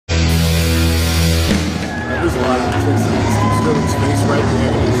Sterling's face right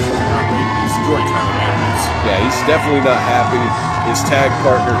there. He's destroyed Tyler Matthews. Yeah, he's definitely not happy. His tag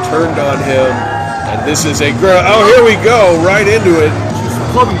partner turned on him, and this is a oh, here we go, right into it. Just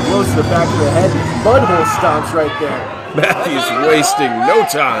clubbing blows to the back of the head. Mudhole stomps right there. Matthews wasting no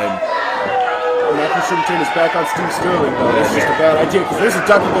time. Matthews shouldn't turn his back on Steve Sterling, though. That's just a bad idea, because there's a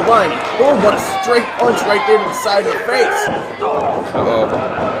duck of the line. Oh, what a straight punch right there to the side of the face. Uh-oh.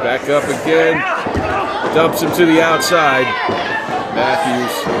 Back up again. Dumps him to the outside.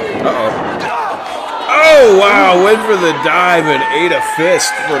 Matthews. Uh-oh. Oh, wow. Went for the dive and ate a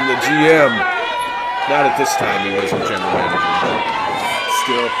fist from the GM. Not at this time. He wasn't general manager.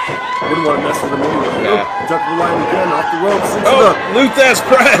 Still, wouldn't want to mess with him anyway. Yeah. Duck the line again, off the ropes. Oh, Luthez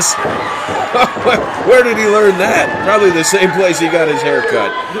press. Where did he learn that? Probably the same place he got his hair cut.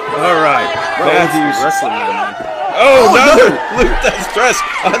 All right. Matthews. Wrestling man. Oh, another Luthez press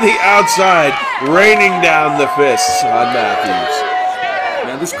on the outside, raining down the fists on Matthews.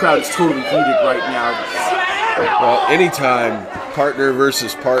 Man, this crowd is totally heated right now. Well, anytime partner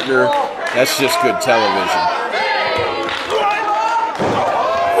versus partner, that's just good television.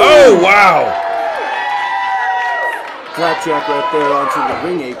 Oh, wow. Flapjack right there onto the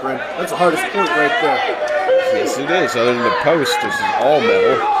ring apron. That's the hardest point right there. Yes, it is. Other than the post, this is all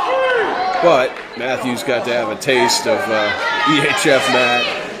metal. But Matthews got to have a taste of EHF mat.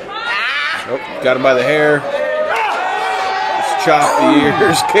 Oh, got him by the hair. Just chopped the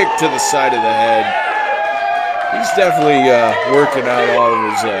ears, kicked to the side of the head. He's definitely working out all of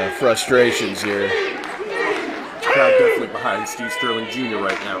his frustrations here. Crowd definitely behind Steve Sterling Jr.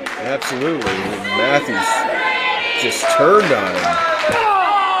 right now. Absolutely. And Matthews just turned on him.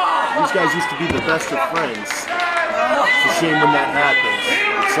 These guys used to be the best of friends. It's a shame when that happens.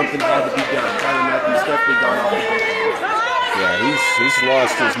 But something had to be done. Tyler Matthews definitely gone off the book. Yeah, he's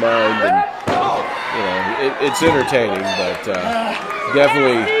lost his mind, and you know it's entertaining, but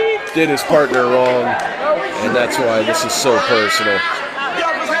definitely did his partner wrong, and that's why this is so personal.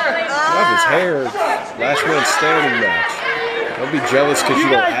 Love his hair. Last man standing match. Don't be jealous because you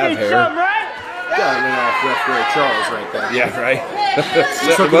don't have hair. Gotta ring off referee Charles right there. Yeah, right.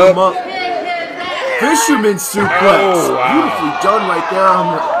 Set him up. Fisherman suplex. Oh, wow. Beautifully done right there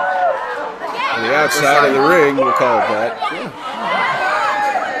on the outside of the ring, we'll call it that. Yeah.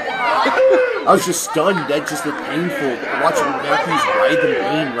 I was just stunned. That just looked painful. Watching Matthews writhe in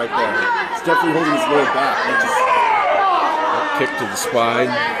pain right there. He's definitely holding his lower back. Kick to the spine,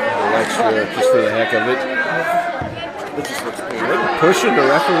 a little extra just for the heck of it. It just looks painful. Pushing the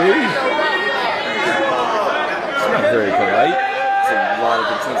referee. It's not very polite. It's a lot of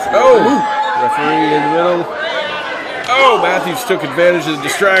intensity. Oh! Referee in the middle. Oh, Matthews took advantage of the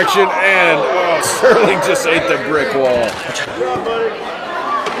distraction, and Sterling just ate the brick wall.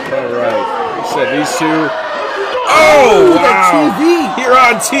 All right. He said these two. Oh, wow! You're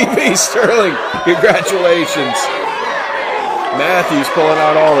on TV, Sterling. Congratulations. Matthews pulling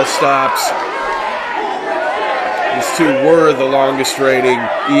out all the stops. These two were the longest reigning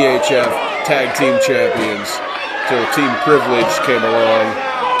EHF Tag Team Champions until Team Privilege came along.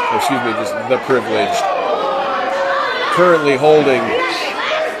 Or excuse me, just the Privileged. Currently holding.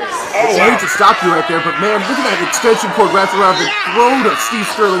 Oh, I hate to stop you right there, but man, look at that extension cord wrapped around the throat of Steve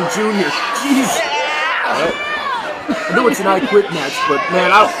Sterling Jr. Jeez. Well, I know it's an I Quit match, but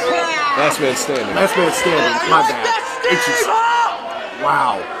man, last man standing. Last man standing. My bad. It's just,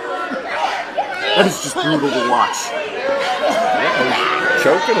 wow. That is just brutal to watch. Yeah, he's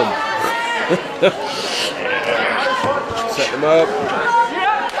choking him. Setting him up.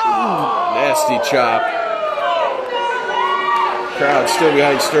 Nasty chop. Crowd still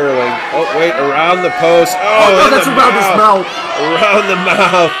behind Sterling. Oh, wait, around the post. Oh, that's around his mouth. Around the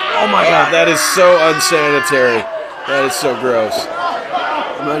mouth. Oh, my God. That is so unsanitary. That is so gross.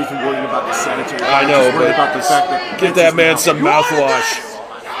 I'm not even worried about the sanitary. I know, I'm just worried but about the fact that give that man some mouthwash.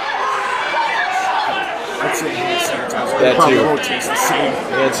 That's it, hand sanitizer. That probably too. won't taste the same.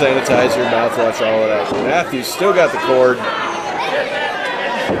 Hand sanitizer, mouthwash, all of that. Matthews still got the cord.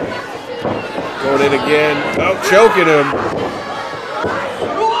 Going in again. Oh, choking him.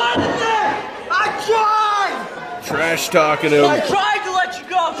 I tried! Trash talking him. I tried to let you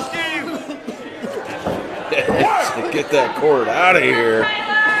go, Steve! Get that cord out of here.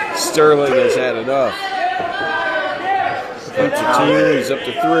 Sterling has had enough. Up to 2, he's up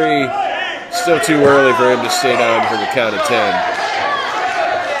to 3. Still too early for him to stay down for the count of 10.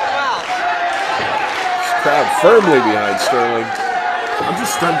 Crowd firmly behind Sterling. I'm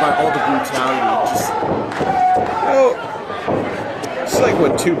just stunned by all the brutality. It's like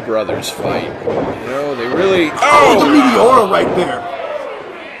when two brothers fight. You know, they really. Oh, the Meteora right there.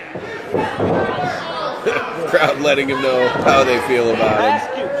 Crowd letting him know how they feel about him. Ask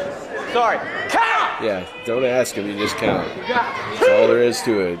you. Sorry. Count! Yeah, don't ask him, you just count. That's all there is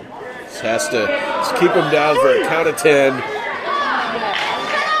to it. Just has to just keep him down for a count of 10.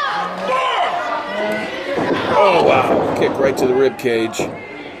 Oh, wow. Kick right to the rib cage. I'm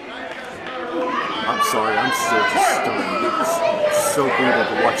sorry, I'm still just stunned. It's so brutal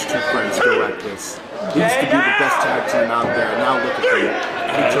to watch two friends go at this. They used to be the best tag team out there, and now look at them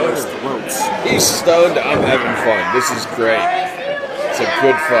at each other's throats. He's stunned. I'm having fun. This is great. It's a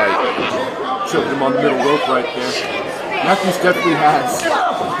good fight. Choking him on the middle rope right there. Matthews definitely has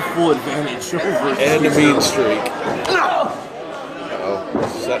full advantage over And a mean streak. Uh-oh.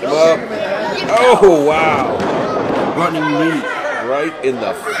 Set him up. Oh, wow. running knee. Right in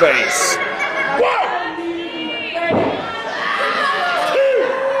the face.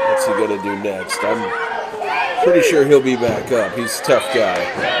 What's he gonna do next? I'm pretty sure he'll be back up. He's a tough guy.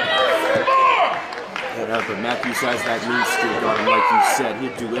 Yeah, but Matthews has that mean streak on him, like you said.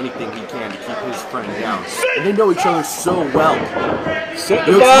 He'll do anything he can to keep his friend down. And they know each other so well. Set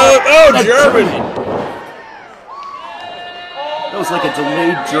him up. Oh, German. That was like a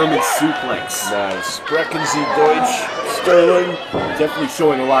delayed German suplex. Nice. Sprechen Sie Deutsch, Sterling. Definitely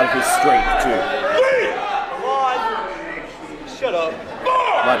showing a lot of his strength, too. Shut up.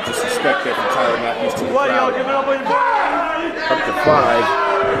 A lot of disrespect there from Tyler Matthews to the What, y'all crowd. giving up on your Up to 5.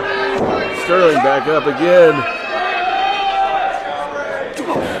 Sterling back up again.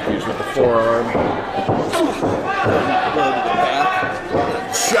 Matthews with the forearm. Blow to the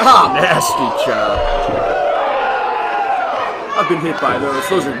back. Chop! Nasty chop. I've been hit by those.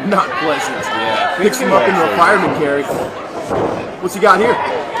 Those are not pleasant. Yeah. Picks him up into a fireman carry. What's he got here?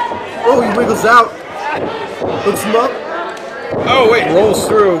 Oh, he wiggles out. Hooks him up. Oh, wait, rolls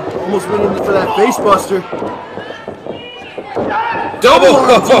through. Almost went in for that face buster. Double!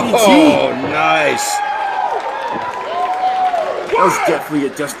 arm DDT. Oh, nice. That was definitely a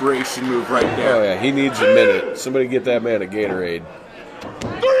desperation move right there. Oh, yeah, he needs a minute. Somebody get that man a Gatorade.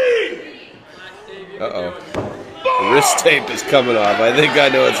 Uh-oh. The wrist tape is coming off. I think I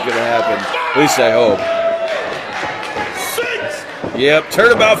know what's going to happen. At least I hope. Yep,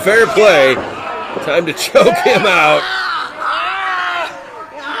 turnabout fair play. Time to choke him out.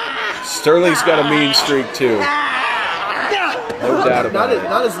 Sterling's got a mean streak, too. No doubt about it.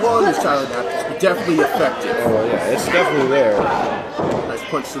 Not as long as Tyler Matthews, but definitely effective. Oh, yeah, it's definitely there. Nice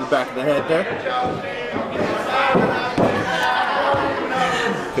punch to the back of the head there.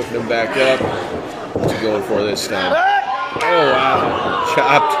 Picking him back up. What's he going for this time? Oh, wow.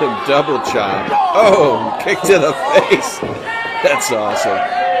 Chopped him, double chop. Oh, kick to the face. That's awesome.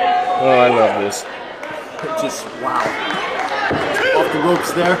 Oh, I love this. Just, wow. Off the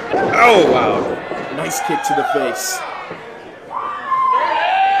ropes there. Oh, wow. Nice kick to the face.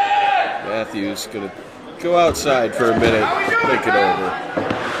 Matthews going to go outside for a minute. Think it over.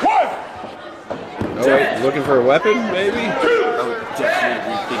 Oh, wait, looking for a weapon, maybe? I would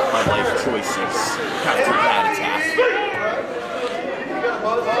definitely rethink my life choices after that attack.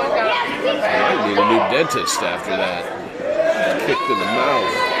 I need a new dentist after that. Kicked in the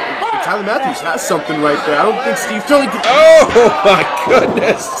mouth. Tyler Matthews has something right there. I don't think Steve Sterling can Oh, my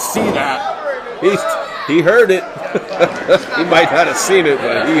goodness. see that. He heard it. He might not have seen it,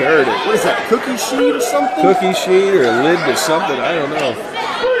 but he heard it. What is that, cookie sheet or something? Cookie sheet or a lid to something, I don't know.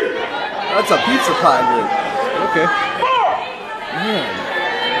 That's a pizza pie lid. Okay. Man.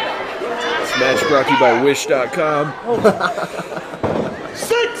 This match brought to you by Wish.com.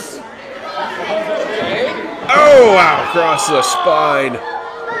 6! Oh, wow, across the spine.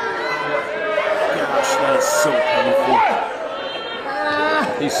 Gosh, that is so painful.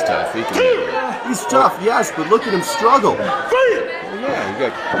 He's tough. He can do it. He's tough, yes, but look at him struggle. Yeah, he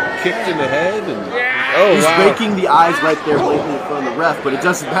got kicked in the head and oh He's wow. raking the eyes right there blatantly in front of the ref, but it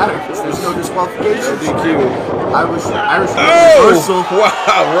doesn't matter because there's no disqualification. DQ. Irish Oh reversal.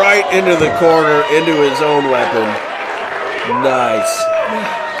 wow! Right into the corner, into his own weapon. Nice.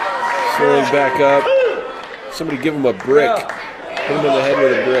 Throwing back up. Somebody give him a brick. Put him in the head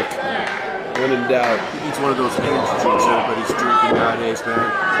with a brick. When in doubt. He needs one of those energy drinks everybody's drinking nowadays,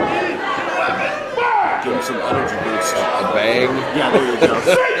 man. Give him some energy boost. A bang. Yeah, there you go.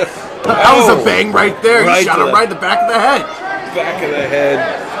 That was a bang right there. Right He shot to him the- right in the back of the head. Back of the head.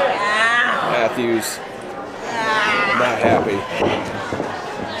 Matthews. Not happy.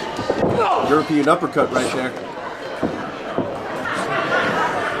 European uppercut right there.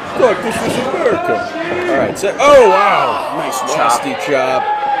 Look, this is America. All right. So, oh wow! Nice chop. Nasty chop.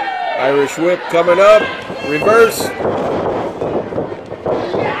 Irish whip coming up. Reverse.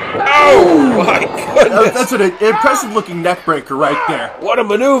 Oh Oh my goodness! That's an impressive looking neck breaker right there. What a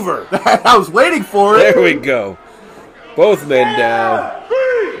maneuver! I was waiting for it. There we go. Both men down.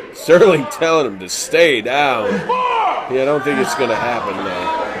 Sterling telling him to stay down. Yeah, I don't think it's going to happen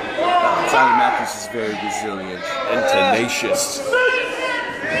though. Tyler Matthews is very resilient and tenacious.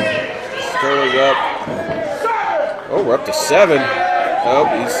 Sterling up. Oh, we're up to 7. Oh,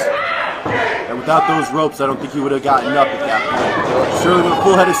 and without those ropes, I don't think he would have gotten up at that point. Sterling with a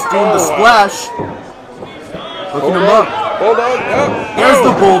full head of steam, the splash. Hooking him up. Bulldog up. There's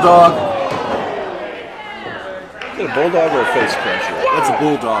the bulldog. Is it a bulldog or a face crusher? That's a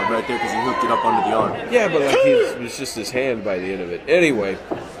bulldog right there because he hooked it up under the arm. Yeah, but like it was just his hand by the end of it. Anyway.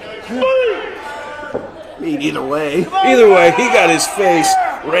 I mean, either way, he got his face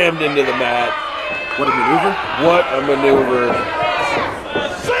rammed into the mat. What a maneuver! What a maneuver!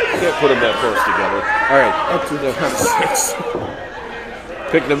 Can't put them that close together. All right, Up to the count of 6.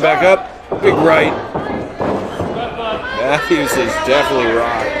 Picking them back up. Big right. Matthews is definitely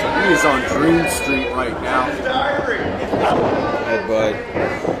rocked. He is on Dream Street right now. Headbutt.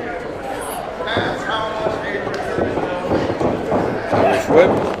 Irish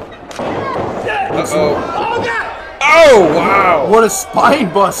whip. Uh-oh. Oh, wow! What a spine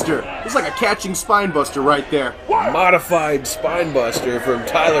buster! It's like a catching spine buster right there. Modified spine buster from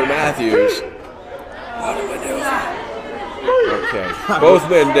Tyler Matthews. What a maneuver. Okay, both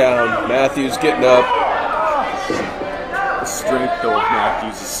men down. Matthews getting up. The strength, though, of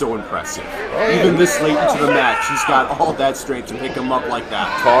Matthews is so impressive. Even this late into the match, he's got all that strength to pick him up like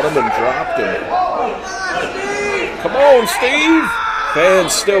that. Caught him and dropped him. Come on, Steve!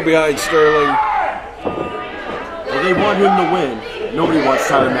 Fans still behind Sterling. Well, they want him to win. Nobody wants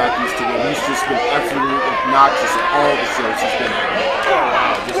Tyler Matthews to win. He's just been absolutely obnoxious at all the shows he's been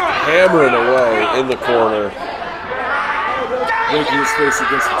at. Just hammering away in the corner. Breaking his face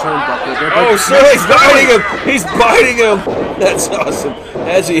against the turnbuckle. Oh, Sterling's biting him! He's biting him! That's awesome.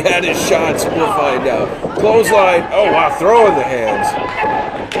 As he had his shots, we'll find out. Clothesline. Oh, wow. Throwing the hands.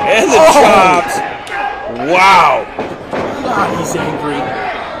 And the chops. Wow. God, he's angry.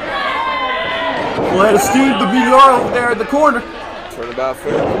 Well, had Steve the BR over there in the corner. Turnabout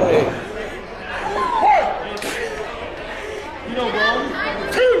fair play.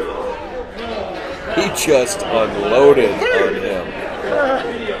 He just unloaded on him.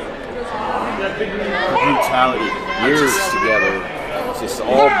 Brutality. Years together. It's just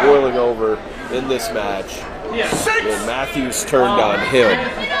all boiling over in this match. And Matthews turned on him.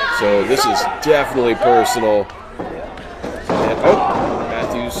 So this is definitely personal. And,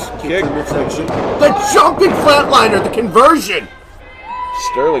 Matthews kick. The jumping flatliner, the conversion.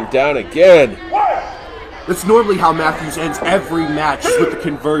 Sterling down again. That's normally how Matthews ends every match, is with the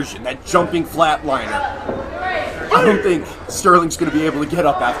conversion, that jumping flatliner. I don't think Sterling's going to be able to get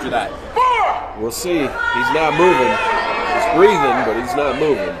up after that. We'll see. He's not moving. He's breathing, but he's not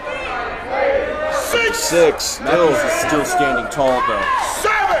moving. 6. Still. Matthews is still standing tall, though.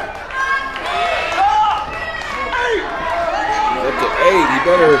 7. He's up to 8. He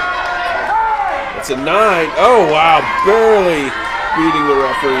better. It's a 9. Oh, wow. Barely beating the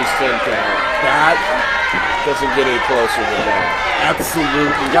referee's 10 count. That doesn't get any closer than that.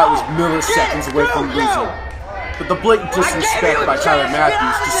 Absolutely. That was milliseconds away from losing. But the blatant disrespect by Tyler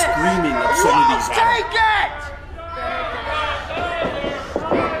Matthews, just screaming at some of these guys.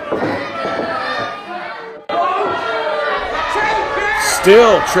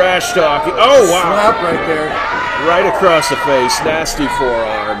 Still trash talking. Oh, wow. Slap right there. Right across the face. Nasty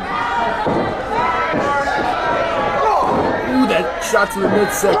forearm. Ooh, that shot to the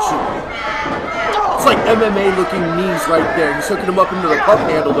midsection. It's like MMA looking knees right there. He's hooking him up into the pump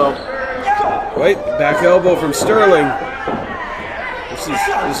handle, though. Wait, back elbow from Sterling. This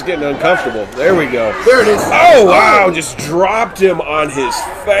is getting uncomfortable. There we go. There it is. Oh, wow. Just dropped him on his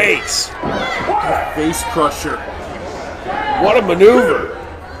face. Face crusher. What a maneuver.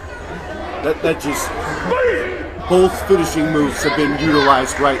 That just... Both finishing moves have been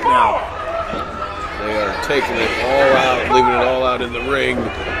utilized right now. They are taking it all out, leaving it all out in the ring.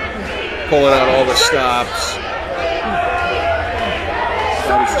 Pulling out all the stops.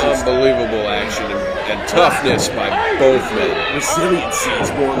 Unbelievable action and toughness by both men. Resiliency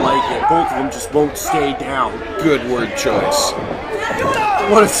is more like it. Both of them just won't stay down. Good word choice.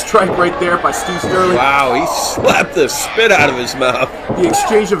 What a strike right there by Stu Sterling. Wow, he slapped the spit out of his mouth. The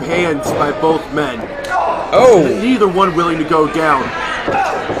exchange of hands by both men. Oh! Neither one willing to go down.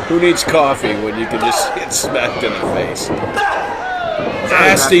 Who needs coffee when you can just get smacked in the face?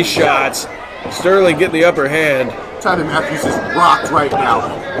 Nasty shots. Sterling getting the upper hand. Tyler Matthews is rocked right now.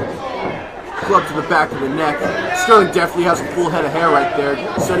 club to the back of the neck. Sterling definitely has a full head of hair right there,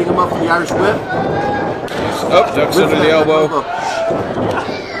 setting him up for the Irish whip. Oh, ducks under the elbow.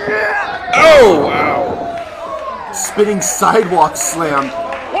 Oh, wow. Spinning sidewalk slam.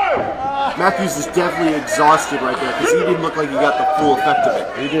 Matthews is definitely exhausted right there because he didn't look like he got the full effect of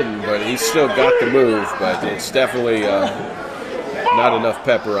it. He didn't, but he still got the move, but it's definitely not enough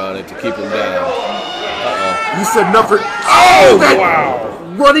pepper on it to keep him down. Uh-oh. You said enough for... Oh, wow.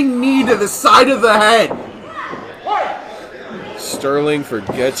 Running knee to the side of the head. Sterling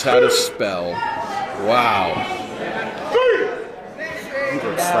forgets how to spell. Wow. He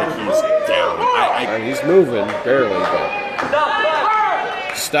looks like he's down. He's moving, barely, but...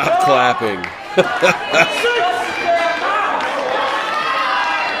 Stop clapping. Wow.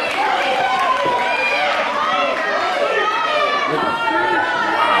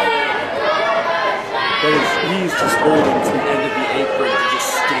 He's just holding to the end of the apron to just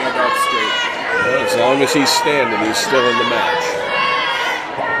stand up straight. Well, as long as he's standing, he's still in the match.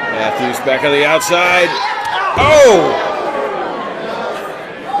 Matthews back on the outside. Oh!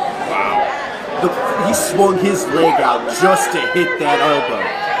 He swung his leg out just to hit that elbow.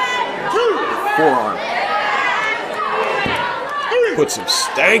 Forearm. Put some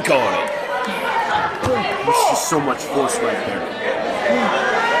stank on it. There's just so much force right there.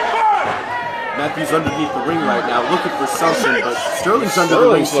 Matthews underneath the ring right now, looking for something, but Sterling's under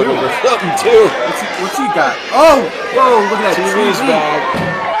the ring too. Looking for something too. What's he got? Oh! Whoa, look at that TV's TV. back.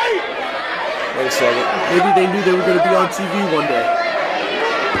 Wait a second. Maybe they knew they were going to be on TV one day.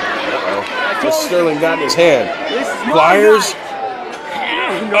 What's Sterling got in his hand? Pliers?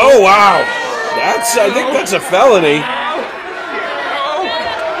 Oh, wow. I think that's a felony.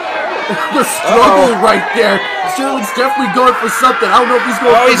 The struggle right there. Sterling's definitely going for something. I don't know if he's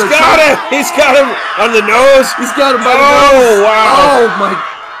going for he's got him. He's got him on the nose. He's got him by the nose. Oh, wow. Oh, my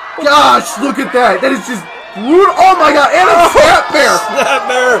gosh. Look at that. That is just brutal. Oh, my God. And a snap bear. Snap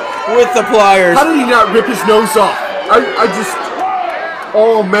bear with the pliers. How did he not rip his nose off? I just...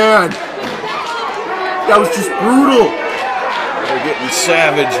 Oh, man. That was just brutal. They're getting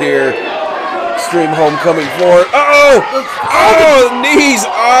savage here. Extreme Homecoming 4. Oh! Oh! Knees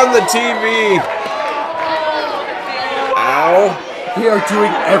on the TV. Ow. They are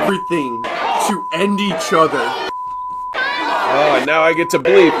doing everything to end each other. Oh, and now I get to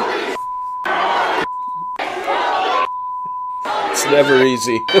bleep. It's never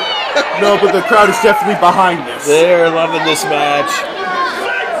easy. No, but the crowd is definitely behind this. They're loving this match.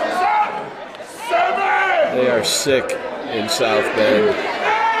 They are sick in South Bend,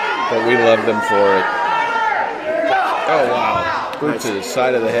 but we love them for it. Oh, wow. Boot to the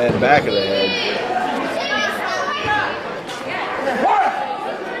side of the head, back of the head.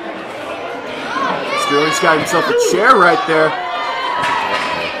 Sterling's got himself a chair right there.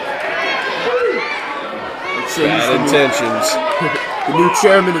 Let's say he's Bad intentions. the new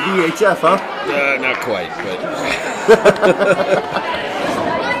chairman of EHF, huh? Not quite, but...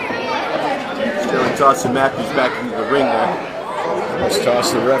 Sterling tossing Matthews back into the ring there. Let's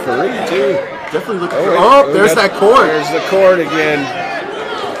toss the referee, too. Definitely looking for... Oh, there's that cord. There's the cord again.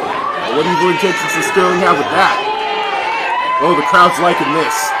 What evil intentions does Sterling have with that? Oh, the crowd's liking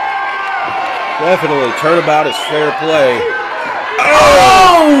this. Definitely. Turnabout is fair play.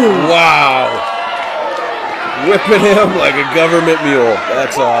 Oh! Wow. Whipping him like a government mule.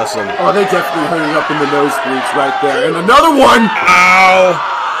 That's awesome. Oh, they definitely hurt it up in the nosebleeds right there. And another one! Ow!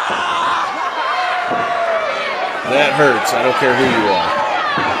 That hurts. I don't care who you are.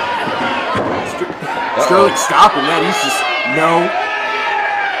 Sterling stopping that. He's just, no.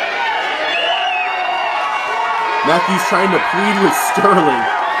 Matthews trying to plead with Sterling.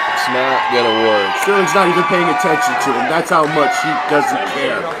 It's not gonna work. Sterling's not even paying attention to him. That's how much he doesn't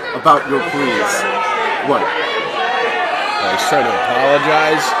care about your pleas. What? He's trying to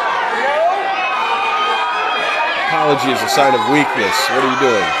apologize. Apology is a sign of weakness. What are you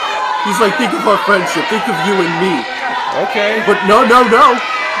doing? He's like, think of our friendship. Think of you and me. Okay. But no.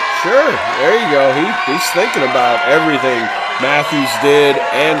 Sure. There you go. He's thinking about everything Matthews did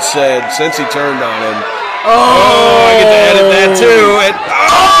and said since he turned on him. Oh, I get to edit that too. And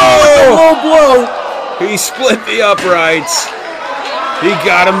Low blow. he split the uprights. He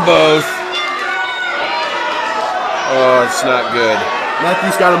got them both. Oh, it's not good.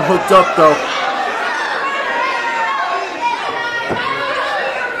 Matthews got him hooked up, though.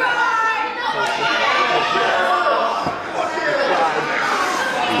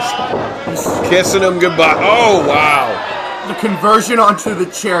 He's kissing him goodbye. Oh, wow. The conversion onto the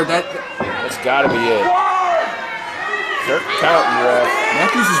chair, that's got to be it. Start counting, ref.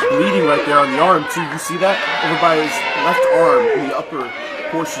 Matthews is bleeding right there on the arm, too. You see that? Over by his left arm in the upper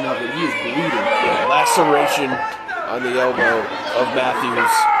portion of it. He is bleeding. Laceration on the elbow of Matthews.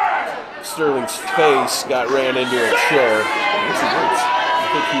 Sterling's face got ran into a chair. I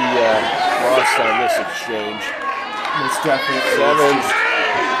think he lost on this exchange. Most definitely. 7,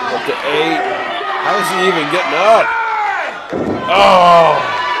 up to 8. How is he even getting up? Oh!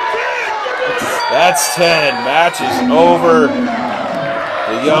 That's 10. Match is over.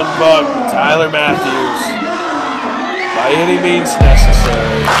 The young buck, Tyler Matthews, by any means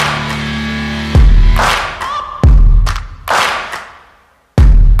necessary.